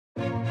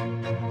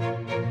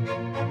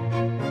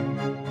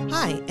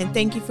Hi, and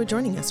thank you for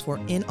joining us for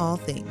In All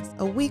Things,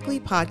 a weekly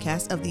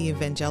podcast of the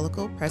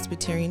Evangelical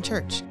Presbyterian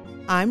Church.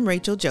 I'm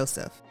Rachel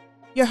Joseph.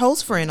 Your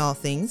host for In All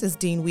Things is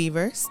Dean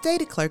Weaver,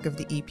 Stated Clerk of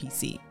the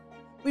EPC.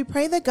 We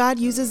pray that God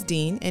uses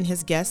Dean and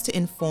his guests to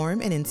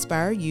inform and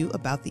inspire you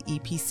about the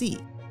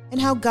EPC and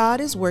how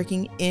God is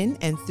working in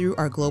and through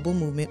our global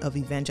movement of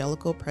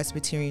Evangelical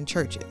Presbyterian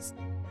churches.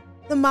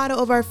 The motto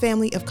of our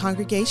family of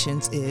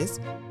congregations is,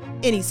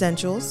 in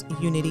essentials,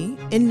 unity;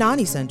 in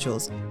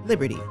non-essentials,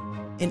 liberty;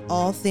 in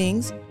all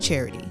things,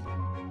 charity.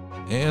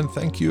 And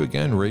thank you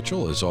again,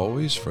 Rachel, as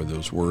always, for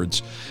those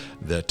words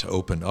that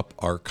open up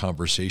our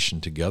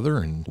conversation together.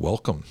 And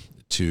welcome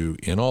to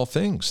In All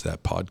Things,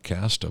 that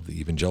podcast of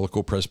the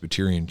Evangelical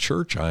Presbyterian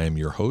Church. I am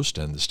your host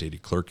and the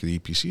Stated Clerk of the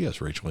EPC,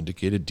 as Rachel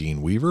indicated,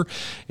 Dean Weaver,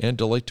 and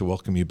delight to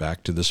welcome you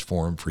back to this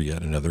forum for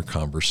yet another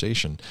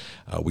conversation.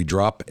 We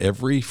drop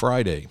every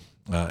Friday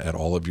at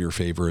all of your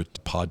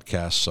favorite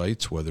podcast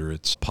sites, whether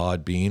it's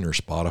Podbean or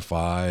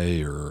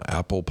Spotify or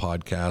Apple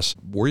Podcasts,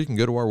 or you can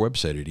go to our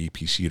website at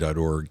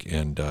epc.org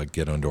and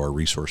get onto our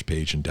resource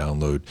page and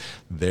download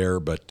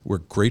there. But we're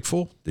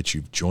grateful that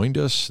you've joined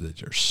us, that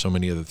there's so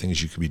many other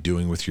things you could be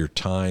doing with your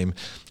time.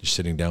 You're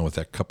sitting down with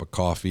that cup of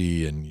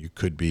coffee and you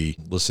could be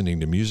listening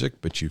to music,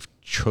 but you've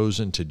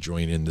chosen to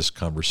join in this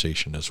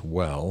conversation as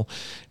well.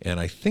 And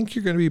I think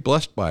you're going to be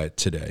blessed by it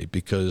today,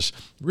 because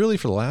really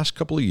for the last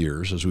couple of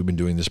years, as we've been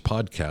doing this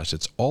podcast,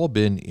 it's all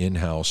been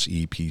in-house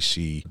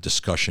EPC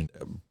discussion,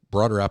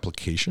 broader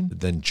application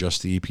than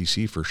just the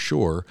EPC for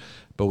sure,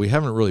 but we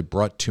haven't really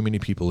brought too many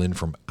people in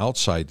from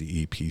outside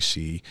the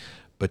EPC.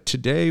 But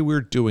today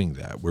we're doing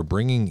that. We're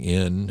bringing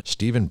in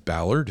Stephen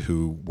Ballard,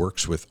 who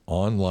works with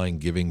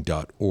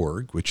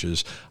onlinegiving.org, which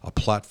is a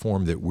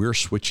platform that we're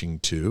switching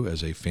to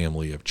as a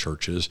family of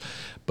churches.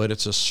 But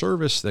it's a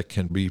service that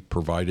can be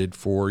provided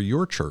for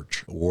your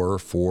church or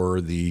for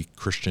the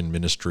Christian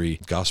ministry,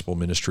 gospel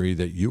ministry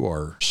that you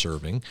are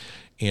serving.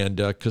 And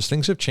because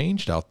things have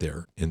changed out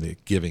there in the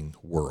giving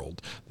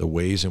world, the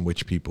ways in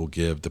which people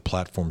give, the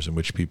platforms in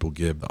which people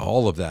give,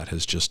 all of that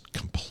has just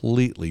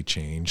completely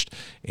changed.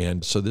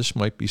 And so this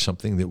might be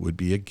something that would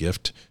be a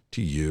gift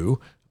to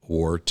you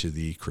or to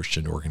the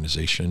Christian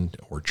organization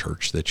or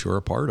church that you're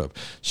a part of.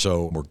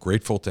 So we're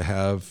grateful to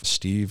have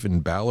Stephen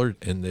Ballard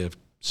in the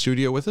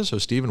studio with us. So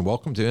Stephen,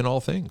 welcome to In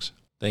All Things.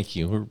 Thank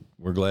you.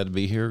 We're glad to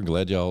be here.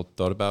 Glad y'all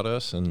thought about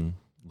us and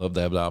love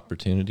to have the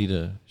opportunity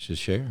to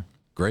share.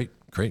 Great.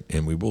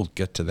 And we will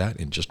get to that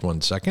in just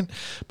one second.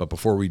 But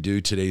before we do,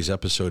 today's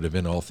episode of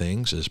In All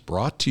Things is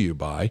brought to you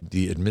by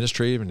the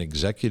Administrative and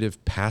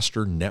Executive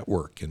Pastor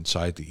Network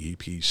inside the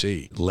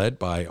EPC, led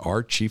by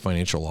our Chief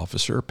Financial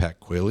Officer, Pat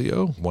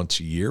Coelho.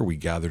 Once a year, we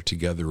gather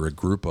together a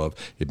group of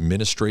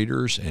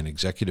administrators and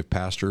executive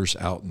pastors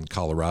out in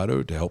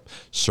Colorado to help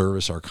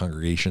service our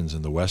congregations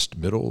in the west,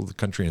 middle of the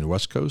country and the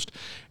West Coast.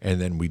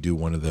 And then we do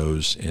one of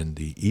those in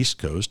the East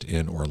Coast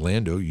in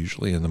Orlando,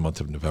 usually in the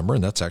month of November.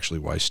 And that's actually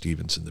why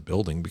Stephen's in the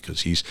building,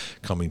 because he's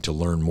coming to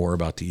learn more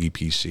about the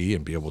EPC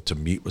and be able to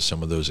meet with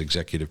some of those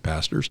executive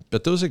pastors.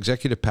 But those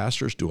executive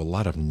pastors do a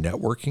lot of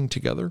networking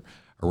together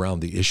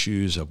around the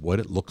issues of what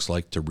it looks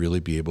like to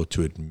really be able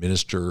to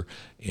administer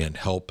and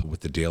help with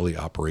the daily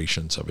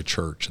operations of a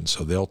church. And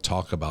so they'll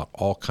talk about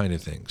all kinds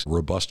of things,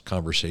 robust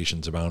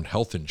conversations about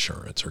health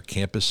insurance or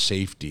campus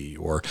safety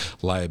or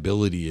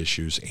liability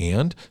issues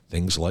and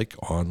things like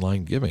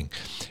online giving.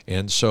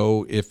 And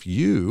so if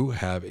you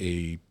have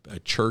a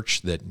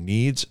church that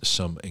needs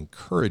some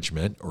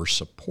encouragement or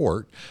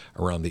support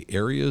around the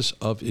areas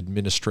of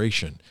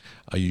administration,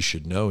 you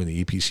should know in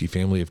the EPC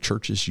family of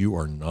churches, you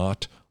are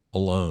not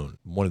alone.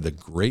 One of the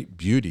great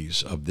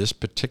beauties of this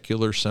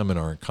particular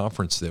seminar and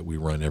conference that we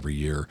run every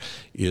year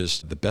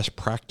is the best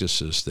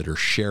practices that are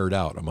shared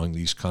out among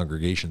these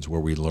congregations,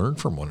 where we learn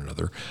from one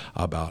another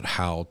about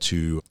how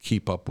to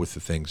keep up with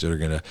the things that are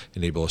going to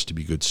enable us to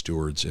be good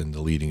stewards in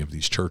the leading of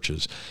these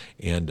churches.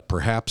 And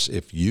perhaps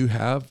if you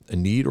have a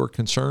need or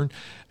concern,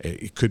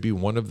 it could be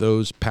one of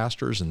those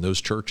pastors and those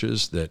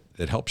churches that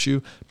helps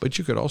you, but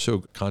you could also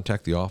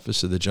contact the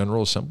Office of the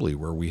General Assembly,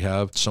 where we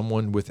have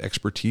someone with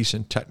expertise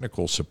in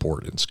technical support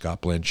in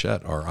Scott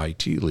Blanchett, our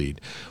IT lead,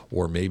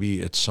 or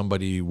maybe it's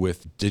somebody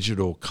with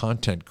digital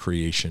content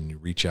creation. You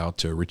reach out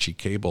to Richie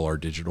Cable, our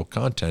digital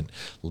content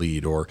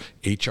lead, or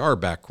HR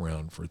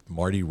background for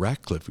Marty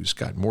Ratcliffe, who's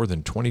got more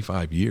than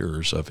 25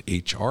 years of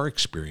HR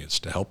experience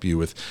to help you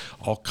with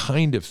all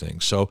kind of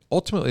things. So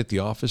ultimately at the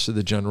Office of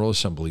the General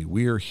Assembly,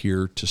 we are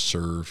here to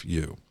serve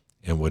you.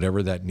 And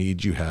whatever that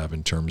need you have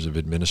in terms of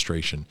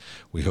administration,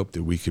 we hope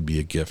that we could be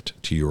a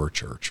gift to your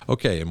church.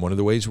 Okay, and one of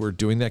the ways we're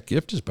doing that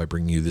gift is by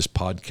bringing you this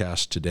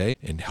podcast today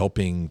and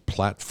helping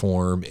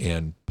platform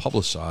and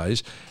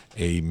publicize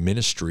a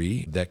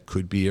ministry that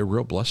could be a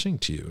real blessing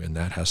to you. And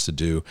that has to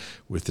do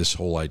with this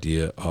whole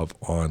idea of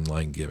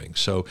online giving.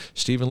 So,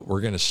 Stephen,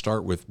 we're going to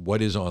start with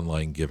what is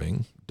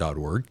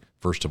onlinegiving.org.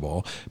 First of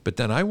all, but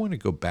then I want to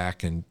go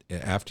back, and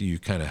after you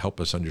kind of help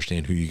us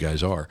understand who you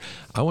guys are,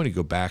 I want to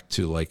go back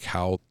to like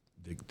how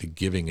the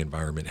giving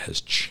environment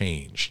has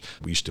changed.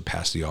 We used to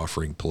pass the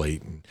offering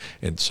plate,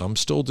 and some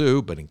still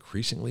do, but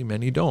increasingly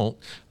many don't.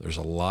 There's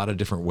a lot of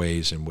different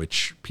ways in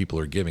which people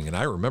are giving. And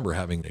I remember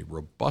having a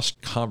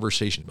robust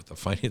conversation with the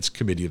finance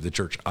committee of the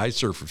church I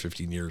served for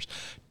 15 years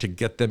to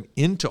get them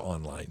into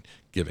online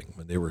giving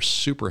when they were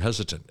super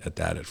hesitant at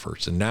that at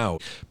first. And now,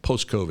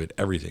 post-COVID,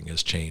 everything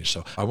has changed.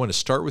 So I want to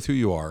start with who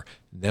you are,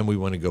 and then we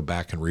want to go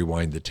back and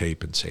rewind the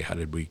tape and say, how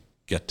did we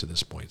get to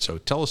this point? So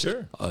tell us,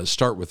 Sure.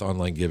 Start with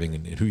online giving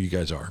and who you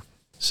guys are.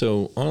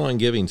 So online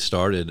giving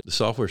the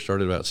software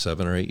started about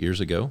 7 or 8 years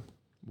ago.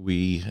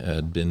 We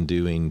had been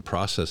doing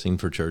processing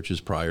for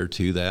churches prior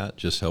to that,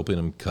 just helping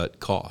them cut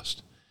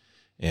cost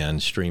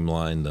and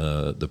streamline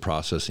the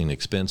processing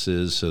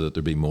expenses so that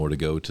there'd be more to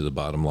go to the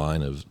bottom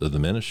line of the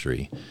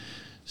ministry.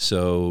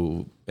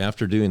 So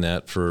after doing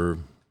that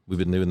we've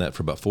been doing that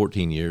for about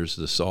 14 years,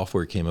 the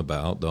software came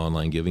about, the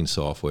online giving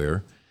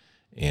software.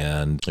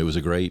 And it was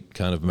a great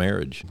kind of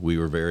marriage. We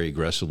were very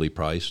aggressively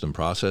priced and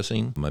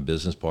processing. My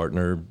business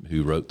partner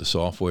who wrote the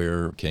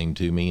software came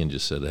to me and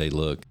just said, hey,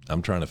 look,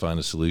 I'm trying to find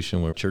a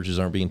solution where churches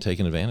aren't being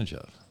taken advantage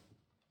of.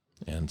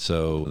 And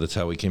so that's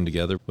how we came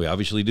together. We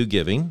obviously do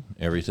giving,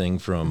 everything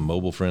from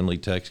mobile-friendly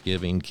text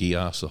giving,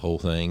 kiosks, the whole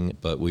thing,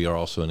 but we are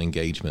also an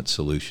engagement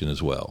solution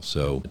as well.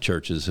 So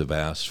churches have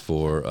asked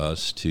for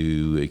us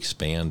to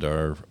expand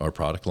our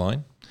product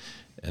line.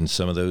 And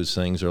some of those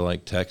things are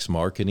like text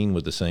marketing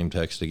with the same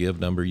text to give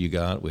number you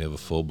got. We have a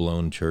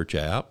full-blown church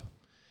app,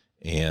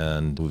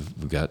 and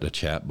we've got a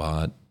chat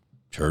bot,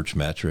 church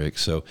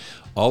metrics. So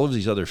all of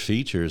these other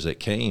features that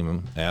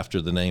came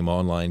after the name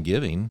online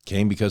giving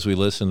came because we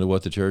listened to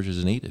what the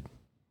churches needed.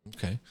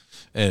 Okay.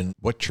 And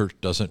what church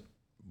doesn't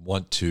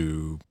want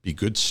to be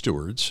good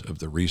stewards of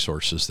the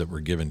resources that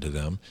were given to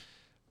them,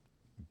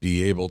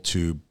 be able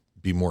to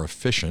be more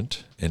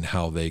efficient in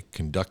how they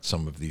conduct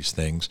some of these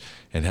things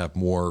and have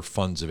more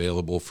funds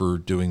available for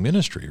doing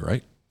ministry,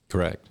 right?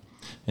 Correct.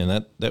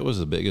 And that was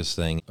the biggest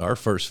thing. Our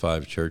first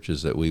 5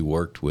 churches that we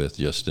worked with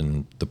just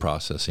in the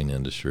processing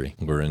industry,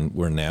 we're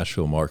in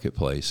Nashville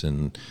marketplace,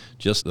 and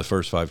just the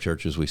first 5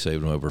 churches, we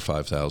saved them over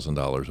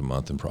 $5,000 a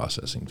month in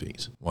processing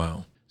fees.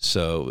 Wow.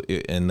 So,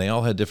 and they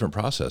all had different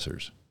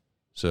processors.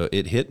 So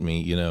it hit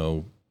me,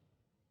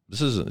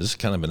 this is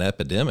kind of an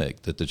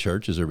epidemic that the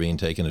churches are being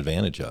taken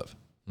advantage of.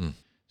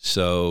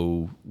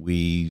 So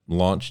we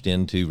launched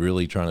into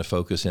really trying to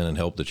focus in and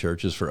help the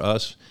churches. For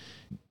us,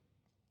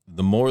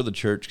 the more the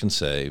church can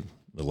save,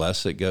 the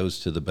less it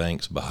goes to the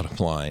bank's bottom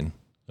line,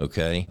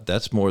 okay?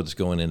 That's more that's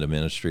going into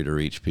ministry to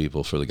reach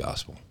people for the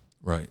gospel.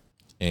 Right.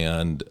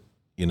 And,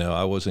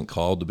 I wasn't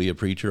called to be a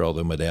preacher,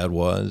 although my dad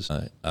was.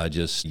 I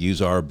just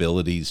use our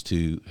abilities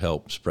to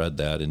help spread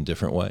that in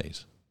different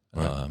ways.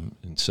 Right.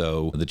 And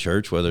so the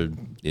church, whether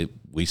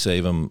we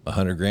save them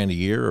 $100,000 a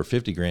year or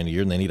 $50,000 a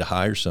year, and they need to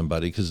hire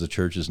somebody because the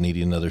church is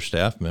needing another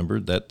staff member,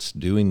 that's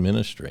doing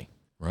ministry.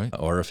 Right.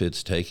 Or if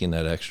it's taking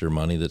that extra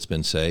money that's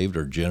been saved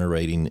or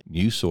generating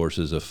new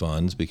sources of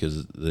funds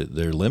because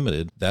they're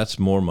limited, that's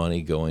more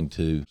money going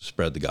to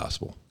spread the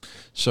gospel.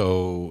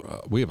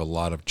 So we have a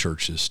lot of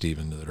churches,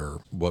 Stephen, that are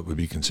what would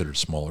be considered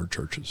smaller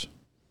churches,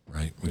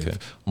 right? We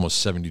have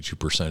almost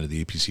 72% of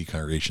the APC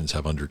congregations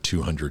have under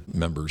 200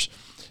 members.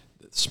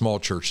 Small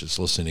churches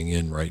listening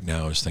in right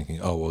now is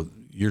thinking, oh, well,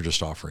 you're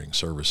just offering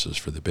services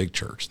for the big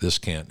church. This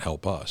can't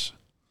help us.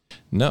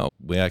 No,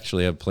 we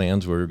actually have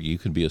plans where you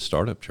could be a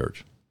startup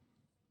church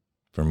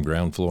from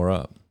ground floor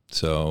up.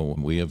 So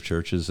we have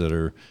churches that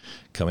are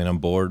coming on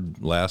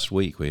board. Last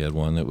week, we had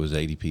one that was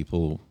 80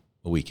 people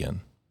a weekend.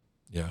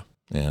 Yeah.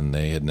 And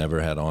they had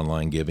never had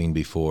online giving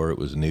before. It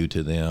was new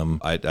to them.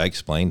 I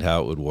explained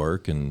how it would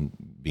work, and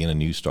being a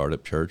new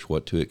startup church,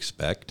 what to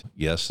expect.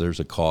 Yes, there's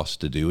a cost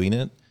to doing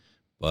it,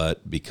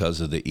 but because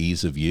of the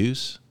ease of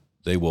use,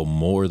 they will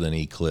more than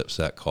eclipse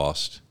that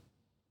cost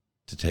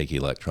to take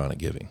electronic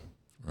giving.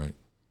 Right.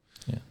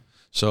 Yeah.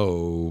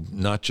 So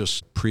not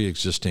just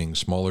pre-existing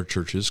smaller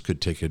churches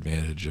could take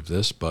advantage of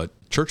this, but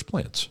church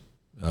plants.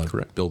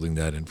 Correct. Building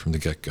that in from the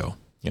get-go.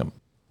 Yep.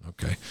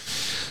 Okay.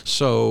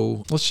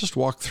 So let's just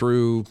walk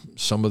through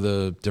some of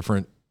the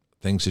different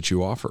things that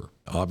you offer.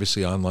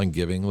 Obviously, online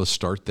giving, let's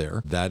start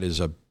there. That is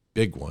a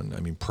big one.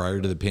 I mean,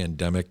 prior to the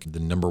pandemic, the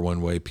number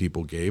one way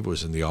people gave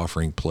was in the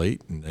offering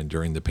plate. And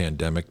during the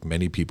pandemic,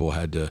 many people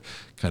had to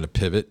kind of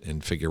pivot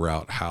and figure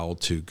out how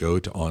to go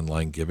to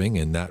online giving.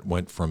 And that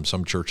went from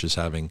some churches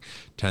having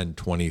 10,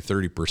 20,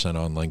 30%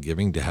 online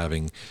giving to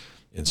having,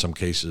 in some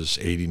cases,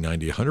 80,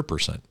 90,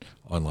 100%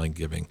 online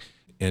giving.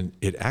 And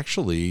it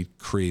actually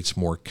creates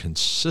more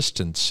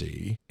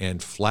consistency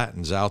and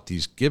flattens out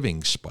these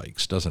giving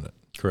spikes, doesn't it?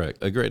 Correct.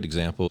 A great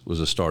example was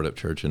a startup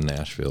church in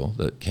Nashville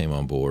that came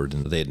on board,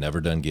 and they had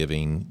never done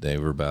giving. They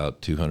were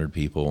about 200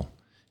 people.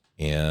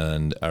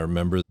 And I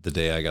remember the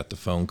day I got the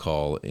phone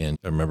call, and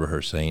I remember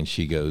her saying,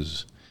 she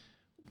goes,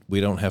 we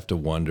don't have to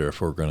wonder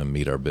if we're going to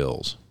meet our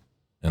bills.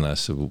 And I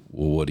said, well,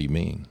 what do you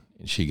mean?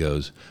 And she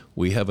goes,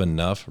 we have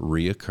enough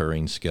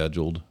reoccurring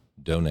scheduled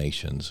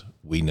donations.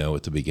 We know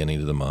at the beginning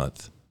of the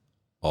month,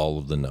 all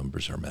of the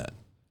numbers are met.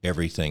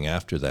 Everything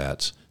after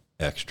that's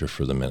extra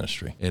for the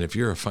ministry. And if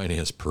you're a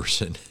finance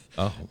person,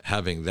 Oh,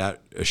 having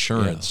that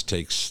assurance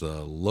takes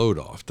the load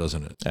off,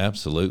 doesn't it?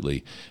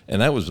 absolutely.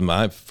 And that was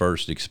my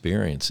first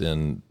experience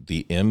in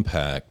the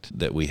impact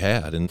that we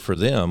had. And for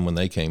them, when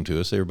they came to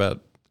us, they were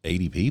about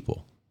 80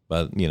 people.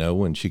 But,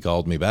 when she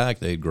called me back,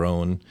 they had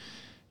grown,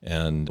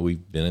 and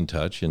we've been in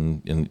touch.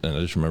 And I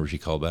just remember she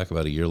called back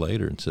about a year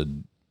later and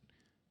said,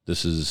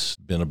 this has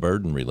been a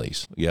burden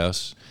release.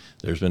 Yes,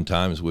 there's been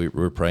times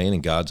we're praying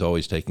and God's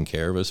always taking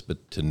care of us,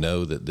 but to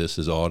know that this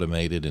is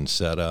automated and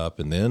set up,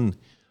 and then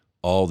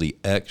all the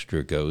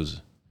extra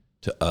goes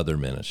to other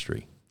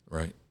ministry.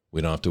 Right.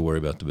 We don't have to worry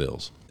about the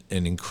bills.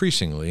 And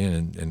increasingly,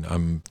 and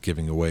I'm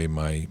giving away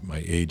my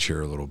age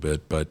here a little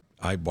bit, but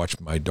I watch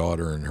my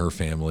daughter and her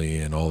family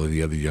and all of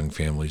the other young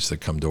families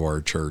that come to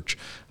our church.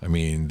 I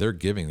mean, they're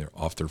giving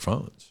off their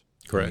phones.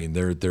 Correct. I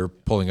mean, they're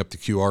pulling up the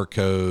QR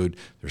code,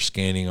 they're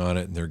scanning on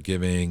it, and they're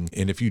giving.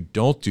 And if you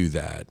don't do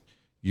that,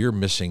 you're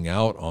missing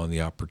out on the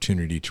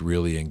opportunity to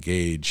really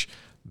engage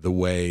the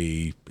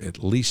way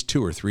at least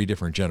 2 or 3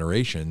 different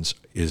generations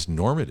is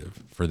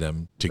normative for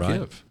them to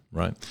give.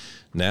 Right.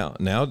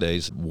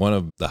 Nowadays, one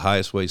of the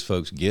highest ways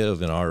folks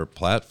give in our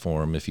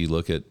platform, if you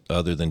look at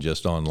other than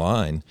just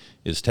online,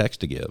 is text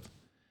to give.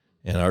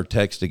 And our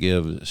text to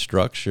give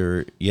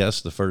structure,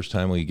 yes, the first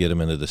time we get them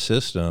into the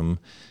system,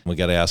 we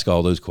got to ask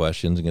all those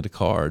questions and get a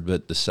card.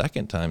 But the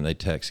second time they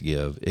text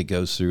give, it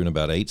goes through in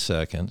about 8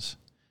 seconds.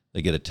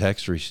 They get a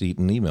text receipt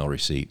and email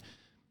receipt.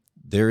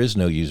 There is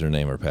no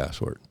username or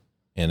password.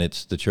 And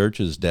it's the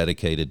church's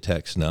dedicated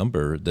text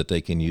number that they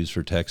can use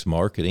for text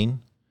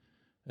marketing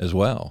as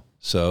well.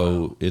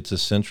 So It's a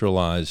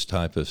centralized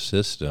type of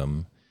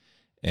system.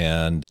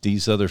 And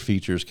these other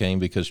features came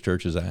because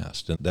churches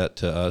asked. And that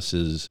to us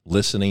is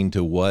listening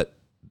to what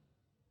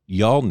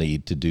y'all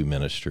need to do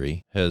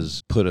ministry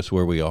has put us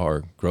where we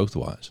are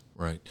growth-wise.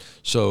 Right.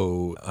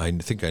 So I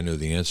think I know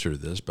the answer to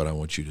this, but I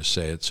want you to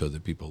say it so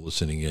that people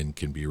listening in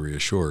can be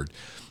reassured.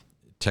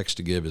 Text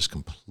to give is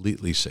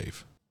completely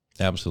safe.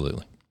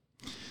 Absolutely.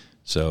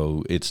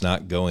 So it's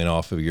not going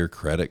off of your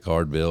credit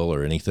card bill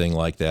or anything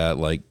like that,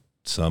 like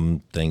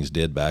some things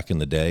did back in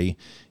the day.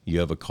 You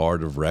have a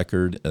card of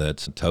record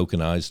that's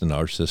tokenized in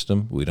our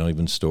system. We don't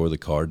even store the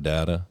card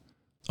data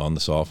on the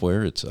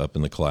software. It's up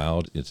in the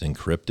cloud. It's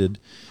encrypted.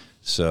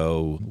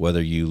 So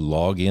whether you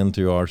log in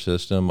through our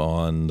system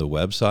on the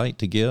website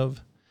to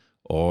give,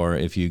 or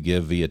if you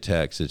give via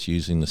text, it's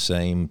using the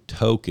same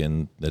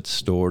token that's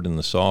stored in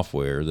the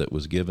software that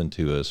was given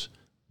to us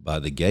by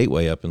the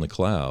gateway up in the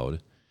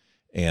cloud.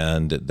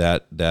 And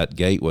that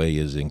gateway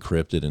is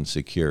encrypted and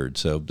secured.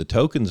 So the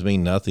tokens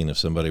mean nothing if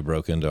somebody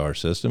broke into our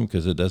system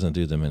because it doesn't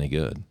do them any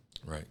good.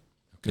 Right.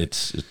 Okay.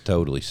 It's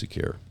totally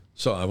secure.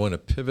 So I want to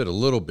pivot a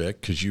little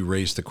bit because you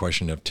raised the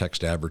question of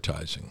text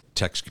advertising,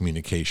 text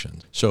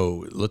communication.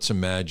 So let's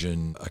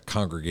imagine a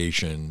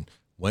congregation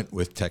went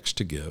with text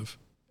to give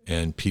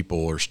and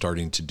people are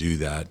starting to do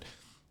that.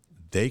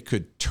 They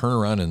could turn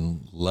around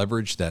and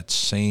leverage that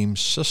same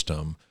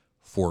system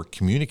for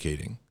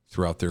communicating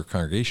throughout their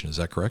congregation. Is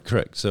that correct?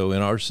 Correct. So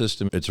in our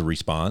system, it's a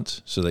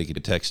response. So they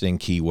could text in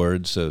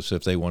keywords. So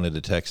if they wanted to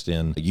text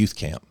in a youth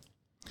camp,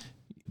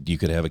 you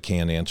could have a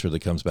canned answer that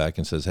comes back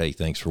and says, hey,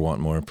 thanks for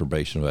wanting more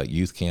information about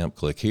youth camp.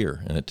 Click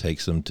here. And it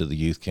takes them to the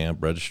youth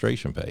camp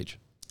registration page.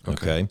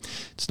 Okay.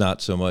 It's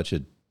not so much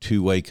a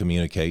two-way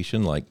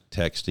communication like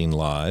texting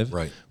live,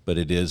 right? But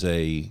it is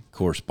a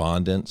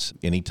correspondence.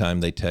 Anytime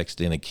they text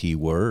in a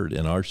keyword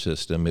in our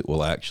system, it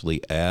will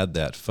actually add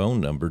that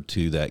phone number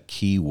to that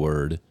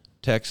keyword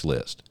text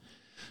list.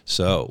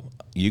 So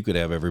you could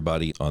have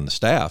everybody on the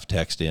staff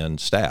text in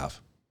staff.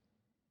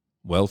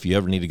 Well, if you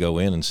ever need to go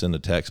in and send a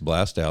text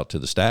blast out to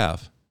the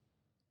staff,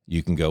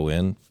 you can go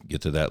in,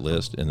 get to that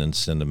list, and then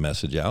send a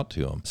message out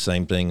to them.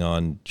 Same thing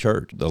on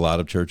church. A lot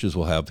of churches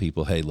will have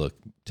people, hey, look,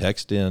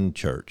 text in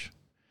church.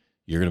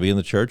 You're going to be in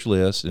the church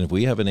list, and if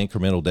we have an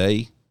incremental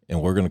day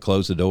and we're going to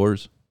close the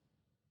doors,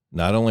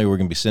 not only are we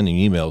going to be sending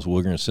emails,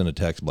 we're going to send a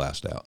text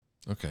blast out.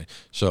 Okay.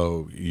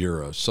 So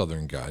you're a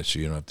southern guy, so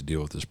you don't have to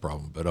deal with this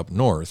problem. But up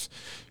north,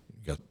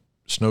 you got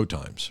snow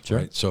times, sure.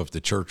 Right? So if the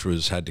church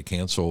had to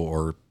cancel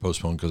or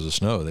postpone because of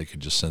snow, they could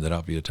just send it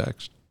out via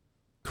text.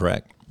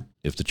 Correct.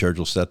 If the church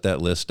will set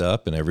that list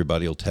up and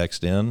everybody will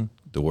text in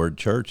the word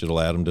church, it'll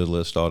add them to the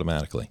list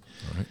automatically.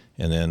 All right.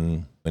 And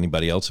then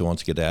anybody else who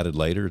wants to get added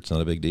later, it's not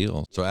a big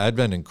deal. So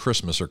Advent and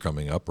Christmas are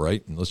coming up,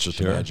 right? And let's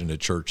just imagine a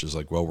church is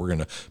like, well, we're going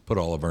to put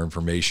all of our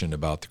information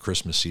about the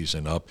Christmas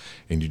season up,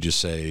 and you just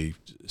say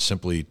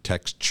simply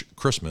text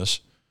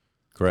Christmas.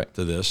 Correct.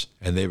 To this,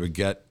 and they would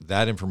get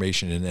that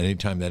information, and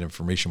anytime that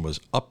information was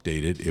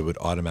updated, it would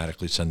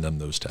automatically send them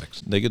those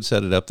texts. They could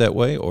set it up that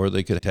way, or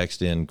they could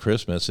text in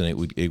Christmas,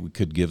 and it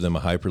could give them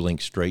a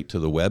hyperlink straight to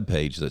the web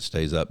page that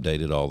stays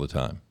updated all the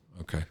time.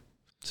 Okay.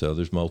 So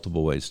there's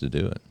multiple ways to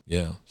do it.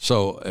 Yeah.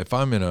 So if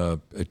I'm in a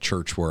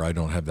church where I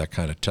don't have that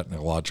kind of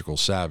technological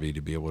savvy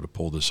to be able to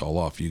pull this all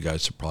off, you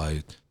guys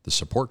supply the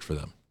support for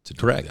them to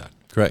do that.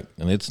 Correct.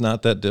 And it's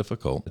not that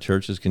difficult.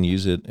 Churches can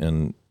use it,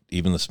 and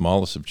even the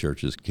smallest of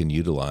churches can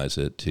utilize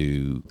it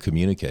to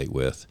communicate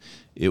with.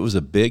 It was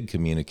a big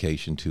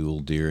communication tool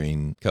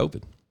during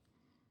COVID.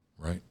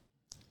 Right.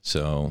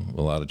 So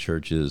a lot of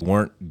churches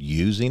weren't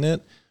using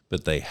it,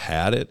 but they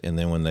had it. And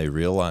then when they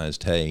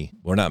realized, hey,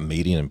 we're not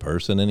meeting in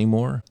person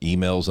anymore,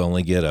 emails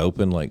only get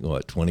open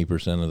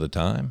 20% of the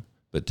time,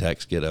 but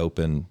texts get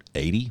open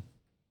 85%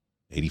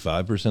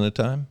 of the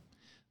time.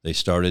 They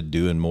started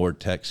doing more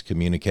text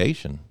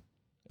communication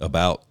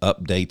about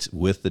updates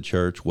with the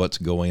church, what's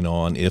going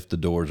on, if the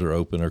doors are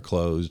open or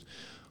closed,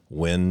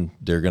 when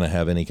they're going to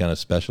have any kind of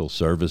special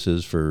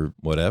services for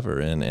whatever.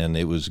 And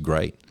it was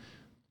great.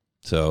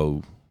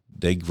 So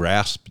they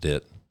grasped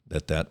it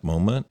at that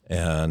moment,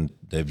 and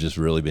they've just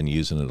really been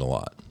using it a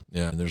lot.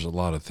 Yeah, and there's a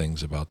lot of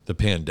things about the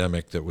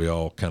pandemic that we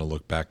all kind of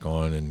look back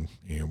on, and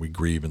we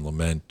grieve and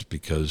lament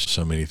because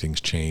so many things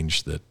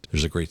changed that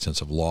there's a great sense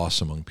of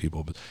loss among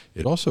people. But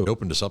it also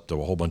opened us up to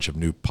a whole bunch of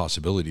new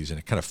possibilities, and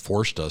it kind of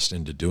forced us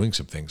into doing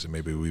some things that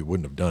maybe we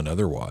wouldn't have done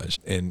otherwise.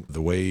 And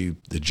the way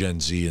the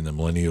Gen Z and the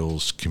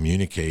millennials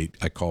communicate,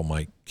 I call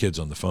my kids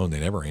on the phone, they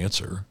never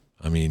answer.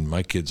 I mean,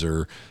 my kids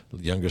the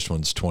youngest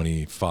one's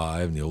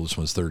 25 and the oldest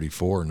one's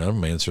 34. None of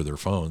them answer their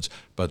phones,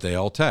 but they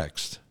all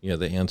text. Yeah,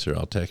 they answer,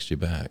 I'll text you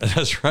back.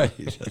 That's right.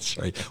 That's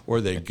right.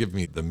 Or they give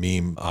me the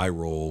meme eye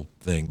roll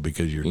thing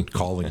because you're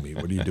calling me.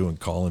 What are you doing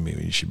calling me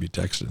when you should be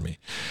texting me?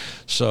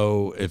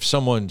 So if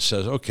someone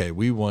says, okay,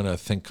 we want to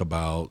think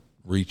about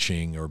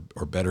reaching or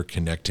better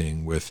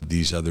connecting with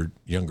these other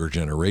younger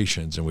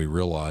generations, and we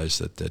realize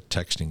that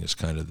texting is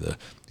kind of the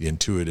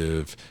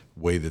intuitive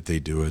way that they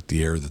do it,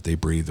 the air that they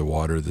breathe, the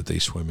water that they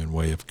swim in,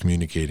 way of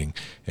communicating,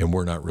 and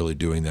we're not really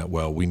doing that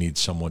well. We need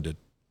someone to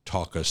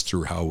talk us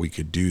through how we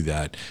could do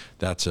that.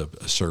 That's a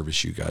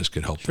service you guys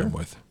could help them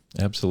with.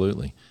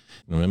 Absolutely.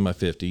 I'm in my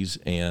 50s,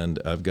 and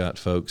I've got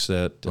folks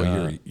that...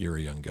 Well, you're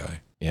a young guy.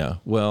 Yeah.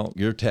 Well,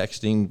 you're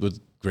texting with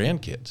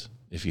grandkids,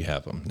 if you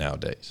have them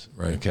nowadays.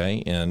 Right.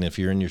 Okay. And if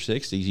you're in your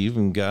 60s, you've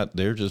even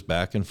they're just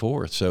back and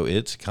forth. So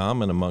it's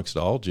common amongst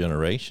all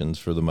generations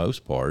for the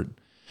most part.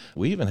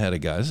 We even had a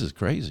guy, this is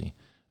crazy.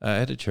 I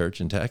had a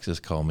church in Texas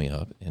call me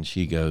up, and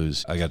she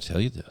goes, I got to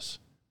tell you this.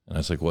 And I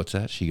was like, what's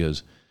that? She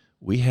goes,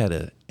 we had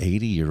an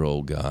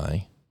 80-year-old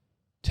guy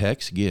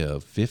text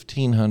give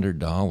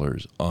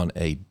 $1,500 on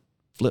a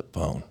flip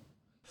phone.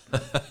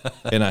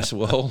 And I said,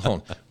 well, hold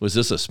on. Was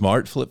this a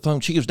smart flip phone?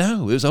 She goes,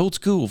 no, it was old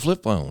school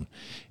flip phone.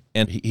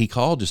 And he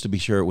called just to be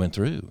sure it went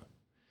through.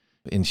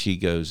 And she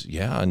goes,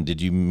 yeah, and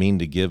did you mean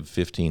to give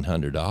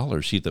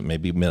 $1,500? She thought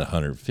maybe it meant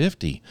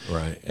 $150.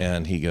 Right.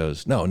 And he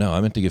goes, no,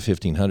 I meant to give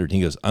 $1,500. And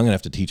he goes, I'm going to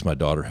have to teach my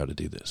daughter how to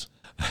do this.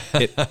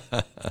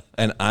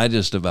 And I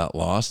just about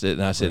lost it.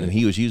 And I said, right. And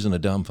he was using a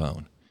dumb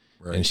phone.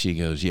 Right. And she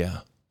goes, yeah.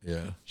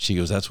 Yeah. She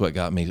goes, that's what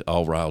got me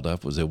all riled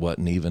up, was it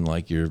wasn't even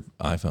like your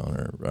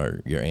iPhone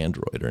or your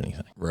Android or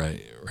anything.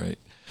 Right.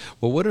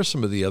 Well, what are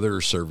some of the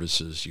other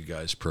services you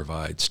guys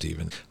provide,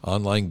 Stephen?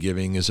 Online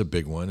giving is a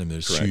big one, and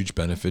there's Correct. Huge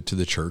benefit to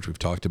the church. We've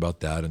talked about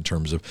that in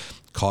terms of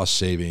cost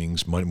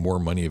savings, more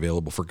money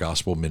available for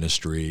gospel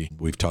ministry.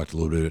 We've talked a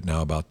little bit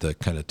now about the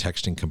kind of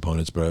texting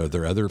components, but are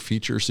there other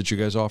features that you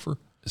guys offer?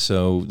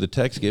 So the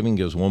text giving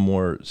goes one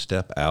more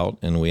step out,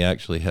 and we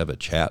actually have a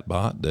chat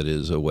bot that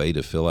is a way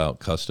to fill out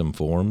custom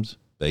forms,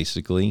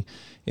 basically,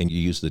 and you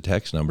use the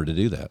text number to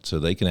do that. So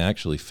they can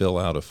actually fill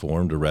out a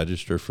form to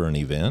register for an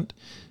event,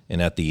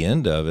 and at the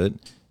end of it,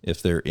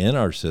 if they're in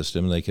our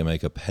system, they can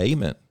make a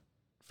payment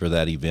for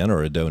that event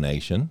or a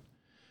donation.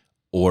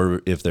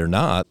 Or if they're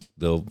not,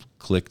 they'll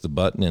click the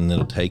button and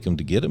it'll take them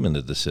to get them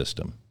into the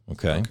system.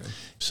 Okay.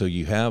 So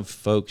you have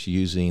folks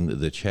using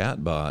the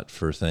chat bot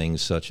for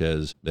things such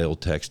as they'll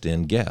text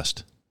in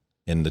guest,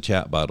 and the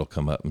chat bot will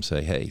come up and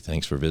say, hey,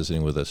 thanks for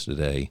visiting with us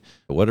today,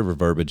 whatever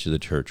verbiage the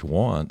church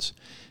wants.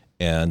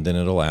 And then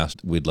it'll ask,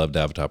 we'd love to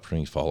have an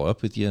opportunity to follow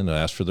up with you, and it'll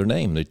ask for their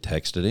name. They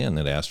text it in.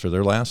 It asks for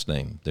their last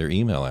name, their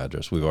email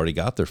address. We've already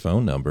got their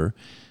phone number.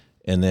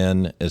 And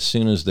then as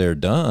soon as they're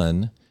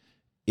done,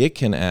 it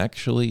can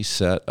actually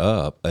set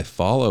up a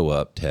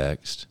follow-up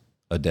text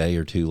a day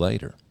or two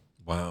later.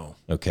 Wow.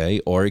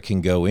 Okay. Or it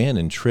can go in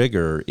and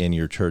trigger in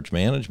your church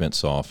management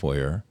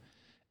software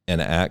an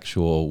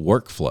actual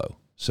workflow.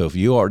 So if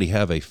you already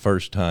have a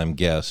first-time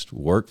guest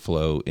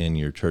workflow in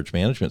your church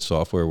management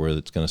software where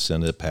it's going to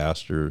send the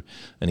pastor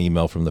an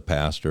email from the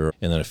pastor,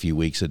 and then a few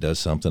weeks it does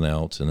something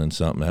else and then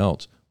something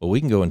else, well, we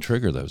can go and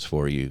trigger those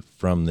for you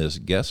from this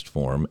guest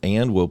form,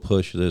 and we'll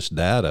push this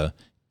data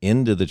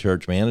into the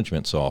church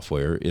management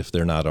software if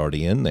they're not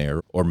already in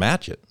there, or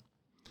match it.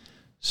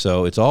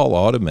 So it's all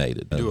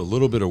automated. Do a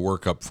little bit of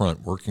work up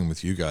front, working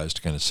with you guys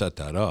to kind of set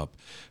that up,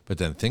 but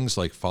then things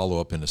like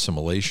follow-up and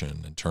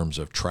assimilation in terms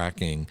of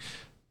tracking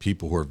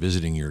people who are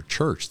visiting your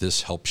church,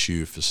 this helps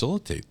you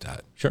facilitate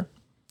that. Sure.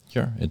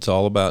 It's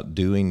all about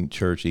doing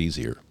church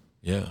easier.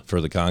 Yeah.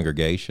 For the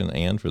congregation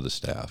and for the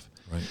staff.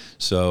 Right.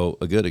 So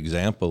a good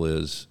example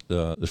is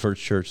the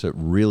first church that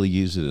really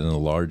used it in a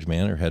large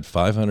manner had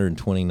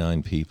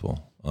 529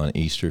 people on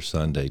Easter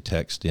Sunday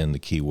text in the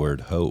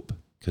keyword hope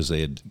because they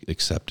had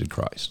accepted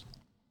Christ.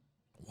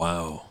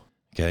 Wow.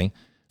 Okay.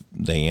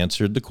 They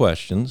answered the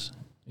questions,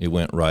 It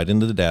went right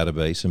into the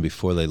database, and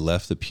before they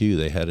left the pew,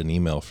 they had an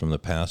email from the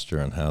pastor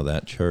on how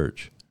that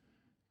church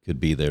could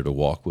be there to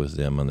walk with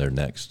them on their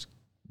next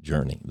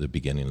journey, the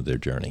beginning of their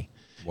journey.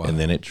 Wow. And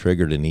then it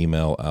triggered an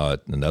email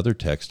out, another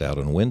text out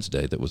on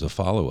Wednesday that was a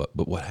follow-up.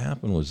 But what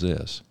happened was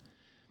this.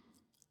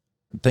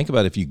 Think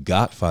about if you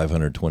got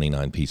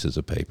 529 pieces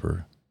of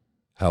paper,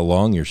 how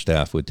long your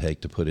staff would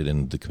take to put it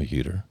in the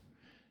computer.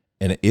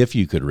 And if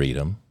you could read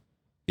them,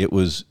 it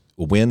was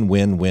win,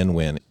 win, win,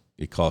 win.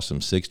 It cost them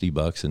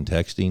 $60 in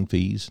texting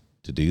fees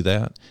to do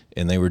that,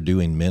 and they were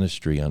doing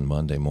ministry on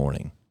Monday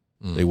morning.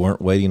 They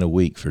weren't waiting a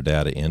week for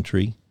data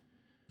entry.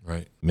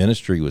 Right.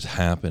 Ministry was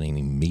happening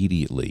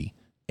immediately,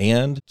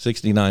 and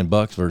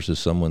 $69 versus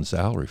someone's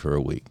salary for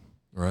a week.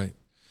 Right.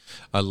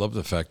 I love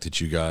the fact that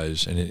you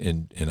guys,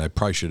 and I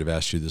probably should have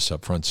asked you this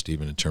up front,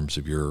 Stephen, in terms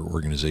of your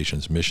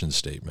organization's mission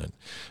statement,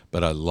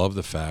 but I love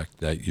the fact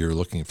that you're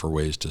looking for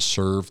ways to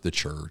serve the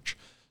church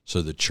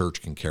so the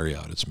church can carry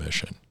out its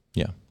mission.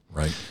 Yeah.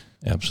 Right.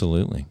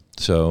 Absolutely.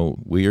 So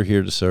we are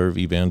here to serve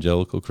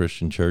evangelical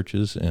Christian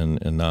churches and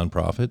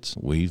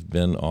nonprofits. We've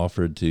been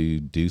offered to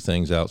do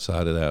things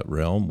outside of that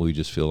realm. We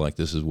just feel like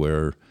this is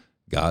where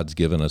God's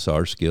given us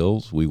our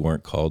skills. We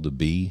weren't called to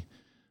be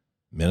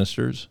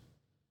ministers,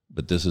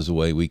 but this is a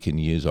way we can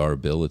use our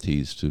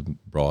abilities to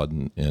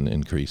broaden and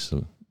increase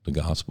the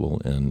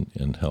gospel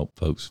and help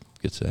folks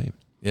get saved.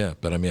 Yeah,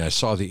 but I mean, I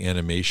saw the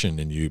animation,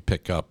 and you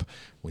pick up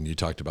when you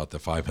talked about the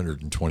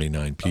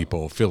 529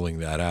 people filling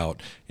that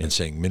out and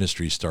saying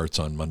ministry starts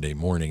on Monday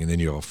morning, and then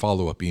you have a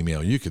follow-up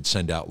email. You could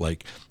send out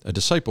like a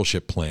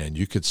discipleship plan.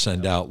 You could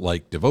send out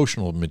like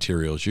devotional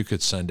materials. You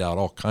could send out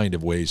all kind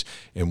of ways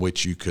in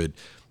which you could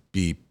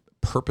be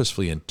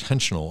purposefully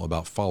intentional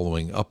about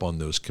following up on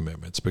those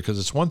commitments, because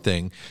it's one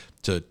thing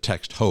to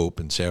text hope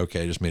and say,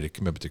 okay, I just made a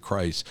commitment to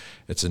Christ.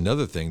 It's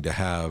another thing to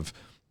have,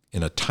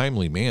 in a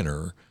timely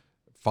manner,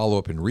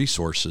 follow-up and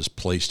resources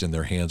placed in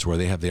their hands where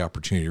they have the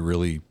opportunity to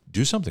really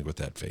do something with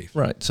that faith.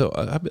 Right. So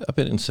I've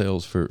been in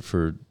sales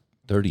for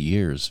 30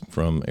 years,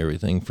 from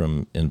everything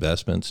from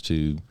investments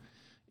to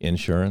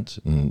insurance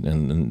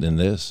and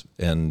this.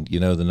 And, you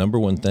know, the number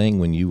one thing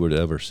when you were to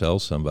ever sell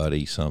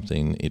somebody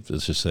something,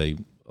 let's just say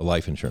a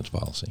life insurance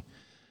policy,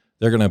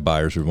 they're going to have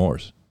buyer's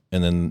remorse.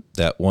 And then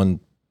that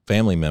one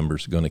family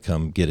member's going to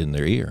come get in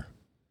their ear.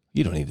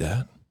 You don't need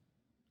that.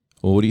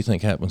 Well, what do you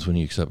think happens when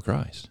you accept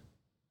Christ?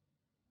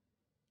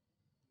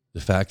 The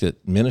fact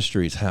that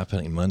ministry is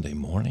happening Monday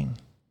morning,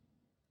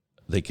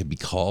 they could be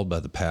called by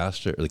the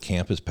pastor, or the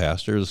campus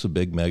pastor. This is a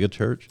big mega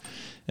church,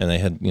 and they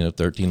had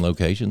 13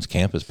 locations.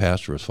 Campus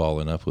pastor was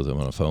following up with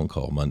them on a phone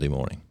call Monday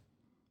morning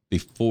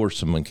before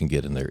someone can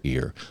get in their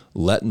ear,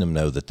 letting them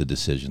know that the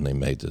decision they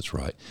made is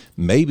right.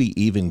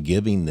 Maybe even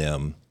giving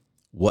them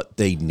what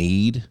they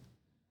need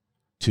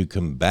to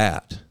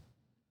combat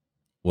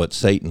what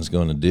Satan's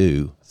going to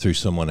do through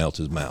someone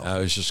else's mouth. I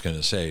was just going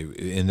to say,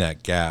 in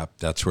that gap,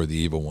 that's where the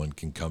evil one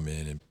can come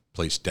in and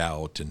place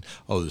doubt and,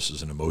 oh, this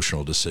is an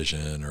emotional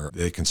decision, or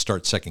they can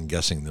start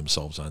second-guessing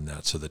themselves on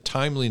that. So the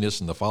timeliness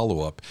and the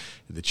follow-up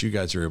that you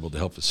guys are able to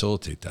help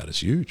facilitate that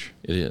is huge.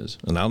 It is.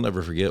 And I'll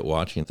never forget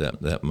watching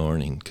that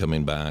morning,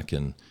 coming back,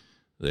 and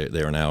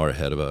they're an hour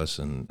ahead of us,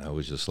 and I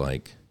was just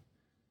like,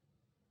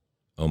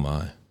 oh,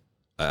 my.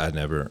 I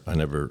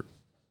never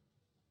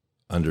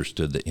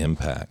understood the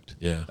impact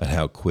and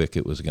how quick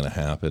it was going to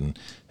happen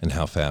and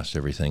how fast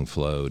everything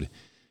flowed.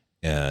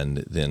 And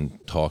then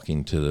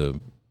talking to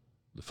the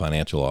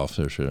financial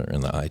officer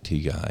and the IT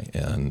guy,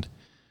 and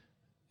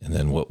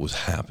then what was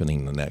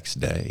happening the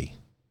next day,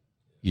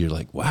 you're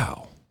like,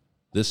 wow,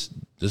 this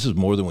is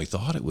more than we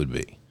thought it would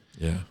be.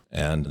 Yeah.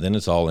 And then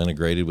it's all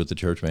integrated with the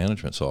church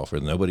management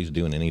software. Nobody's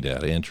doing any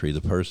data entry. The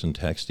person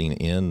texting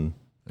in.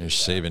 They're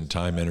saving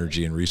time,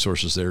 energy, and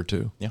resources there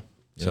too. Yeah.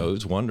 So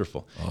it's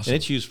wonderful. Awesome. And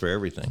it's used for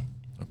everything.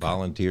 Okay.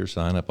 Volunteer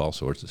sign up, all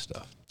sorts of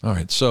stuff. All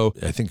right. So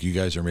I think you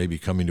guys are maybe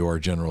coming to our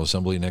General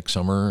Assembly next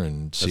summer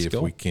and see if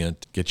we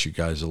can't get you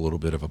guys a little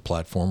bit of a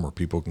platform where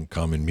people can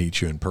come and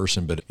meet you in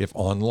person. But if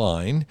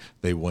online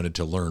they wanted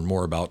to learn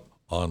more about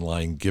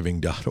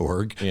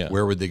onlinegiving.org,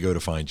 where would they go to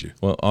find you?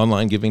 Well,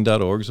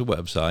 onlinegiving.org is a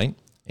website.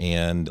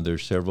 And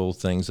there's several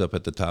things up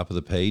at the top of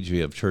the page. We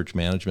have church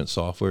management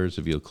softwares.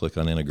 If you'll click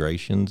on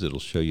integrations, it'll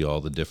show you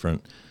all the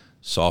different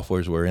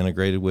softwares we're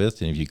integrated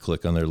with. And if you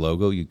click on their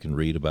logo, you can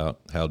read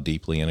about how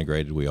deeply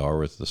integrated we are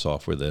with the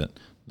software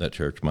that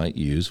church might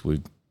use.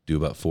 We do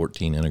about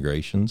 14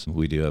 integrations.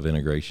 We do have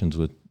integrations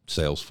with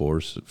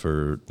Salesforce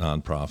for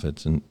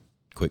nonprofits and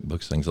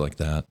QuickBooks, things like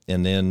that.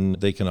 And then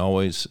they can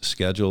always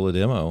schedule a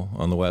demo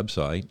on the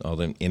website.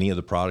 Any of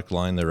the product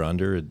line they're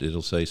under,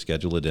 it'll say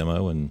schedule a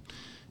demo, and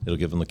it'll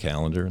give them the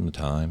calendar and the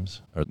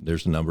times. Or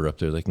there's a number up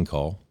there they can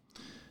call.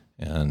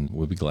 And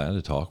we'll be glad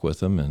to talk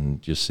with them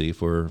and just see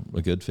if we're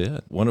a good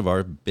fit. One of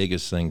our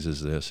biggest things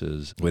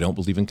is we don't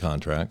believe in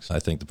contracts. I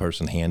think the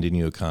person handing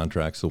you a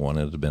contract's the one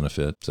at the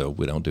benefit, so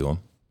we don't do them.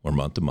 We're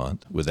month to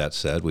month. With that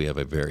said, we have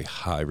a very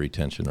high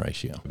retention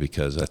ratio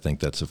because I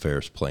think that's the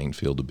fairest playing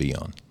field to be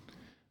on.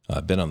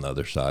 I've been on the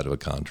other side of a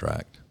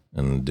contract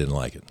and didn't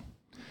like it.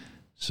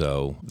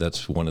 So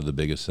that's one of the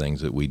biggest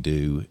things that we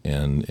do,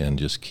 and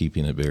just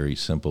keeping it very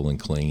simple and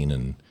clean.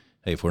 And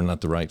hey, if we're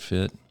not the right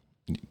fit,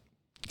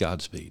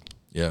 Godspeed.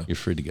 Yeah. You're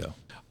free to go.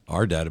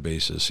 Our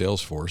database is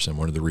Salesforce, and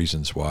one of the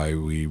reasons why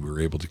we were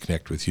able to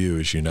connect with you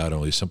is you not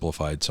only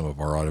simplified some of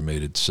our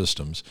automated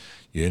systems,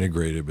 you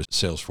integrated with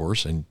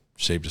Salesforce and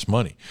saved us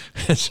money.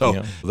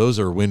 So those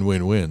are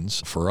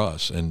win-win-wins for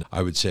us. And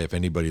I would say if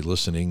anybody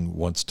listening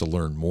wants to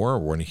learn more or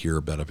want to hear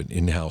about an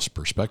in-house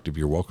perspective,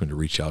 you're welcome to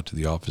reach out to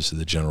the Office of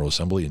the General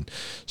Assembly and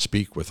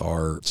speak with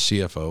our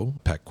CFO,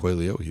 Pat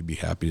Coelho. He'd be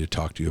happy to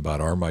talk to you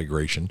about our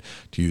migration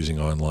to using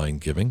online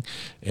giving.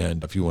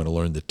 And if you want to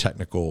learn the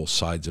technical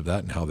sides of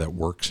that and how that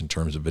works in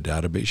terms of a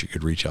database, you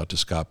could reach out to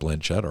Scott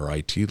Blanchett, our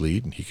IT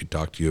lead, and he could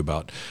talk to you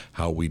about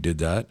how we did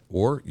that.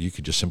 Or you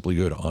could just simply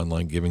go to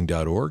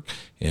onlinegiving.org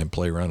and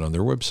play around on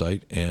their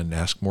website and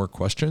ask more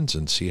questions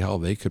and see how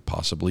they could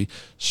possibly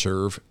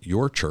serve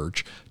your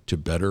church to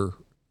better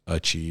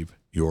achieve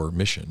your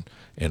mission.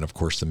 And of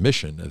course, the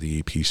mission of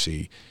the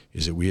EPC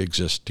is that we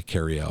exist to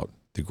carry out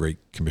the Great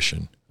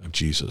Commission of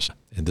Jesus.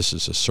 And this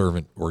is a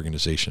servant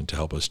organization to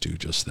help us do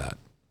just that.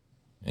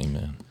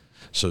 Amen.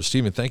 So,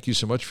 Stephen, thank you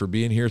so much for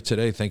being here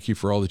today. Thank you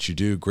for all that you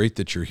do. Great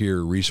that you're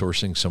here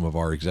resourcing some of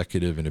our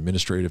executive and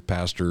administrative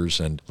pastors,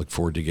 and look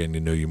forward to getting to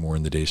know you more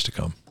in the days to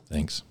come.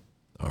 Thanks.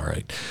 All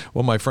right.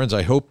 Well, my friends,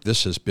 I hope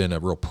this has been a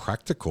real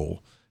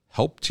practical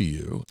help to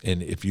you.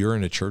 And if you're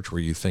in a church where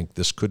you think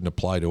this couldn't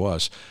apply to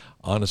us,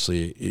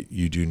 honestly,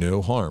 you do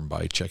no harm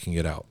by checking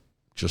it out.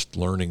 Just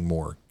learning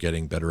more,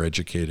 getting better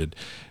educated.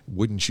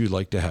 Wouldn't you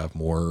like to have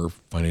more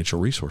financial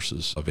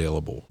resources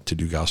available to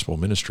do gospel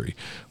ministry?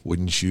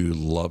 Wouldn't you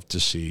love to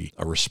see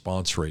a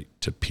response rate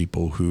to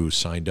people who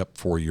signed up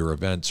for your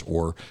events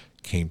or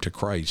came to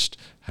Christ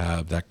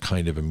have that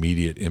kind of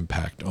immediate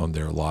impact on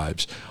their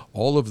lives?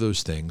 All of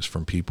those things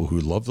from people who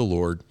love the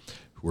Lord,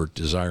 who are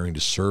desiring to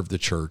serve the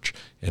church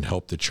and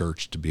help the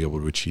church to be able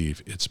to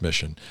achieve its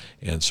mission.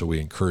 And so we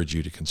encourage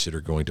you to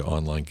consider going to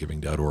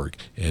onlinegiving.org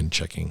and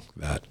checking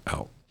that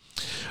out.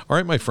 All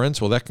right, my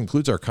friends. Well, that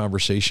concludes our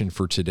conversation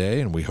for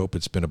today, and we hope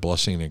it's been a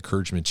blessing and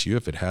encouragement to you.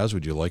 If it has,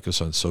 would you like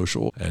us on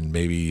social and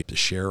maybe to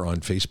share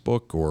on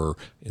Facebook or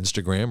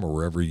Instagram or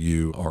wherever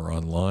you are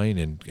online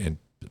and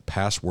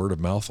pass word of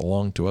mouth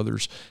along to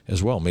others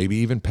as well. Maybe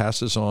even pass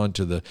this on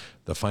to the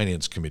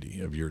finance committee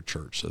of your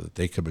church so that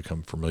they could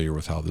become familiar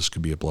with how this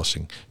could be a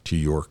blessing to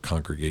your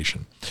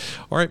congregation.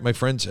 All right, my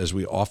friends, as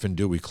we often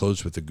do, we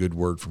close with a good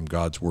word from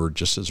God's word,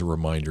 just as a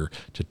reminder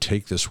to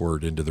take this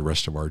word into the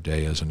rest of our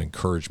day as an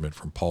encouragement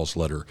from Paul's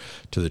letter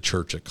to the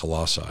church at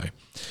Colossae.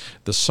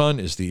 The Son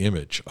is the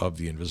image of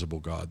the invisible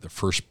God, the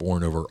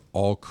firstborn over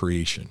all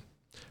creation.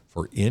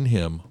 For in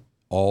him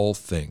all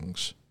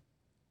things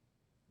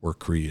were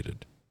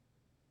created,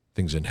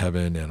 things in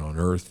heaven and on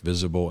earth,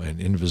 visible and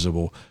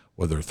invisible,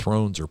 whether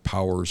thrones or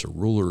powers or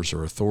rulers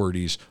or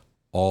authorities,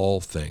 all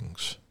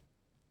things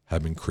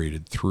have been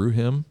created through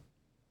him,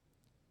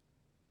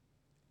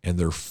 and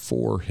they're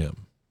for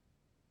him.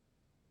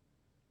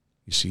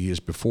 You see, he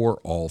is before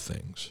all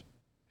things,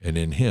 and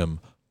in him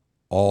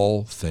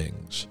all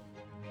things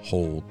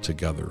hold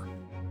together,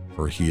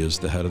 for he is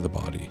the head of the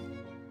body,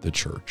 the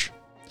church.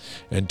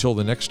 Until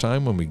the next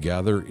time when we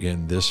gather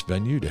in this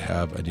venue to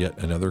have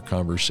yet another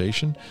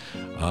conversation,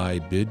 I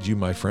bid you,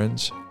 my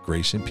friends,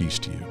 grace and peace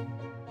to you.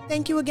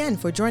 Thank you again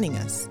for joining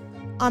us.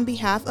 On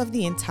behalf of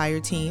the entire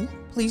team,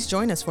 please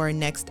join us for our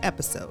next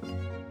episode.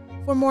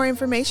 For more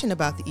information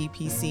about the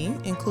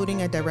EPC,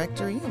 including a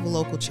directory of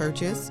local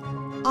churches,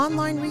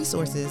 online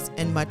resources,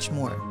 and much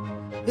more,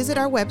 visit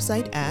our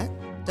website at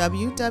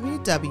www.epc.org.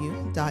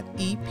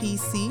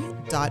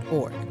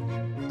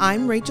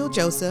 I'm Rachel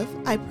Joseph.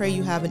 I pray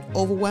you have an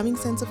overwhelming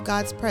sense of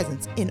God's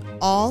presence in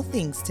all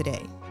things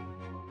today.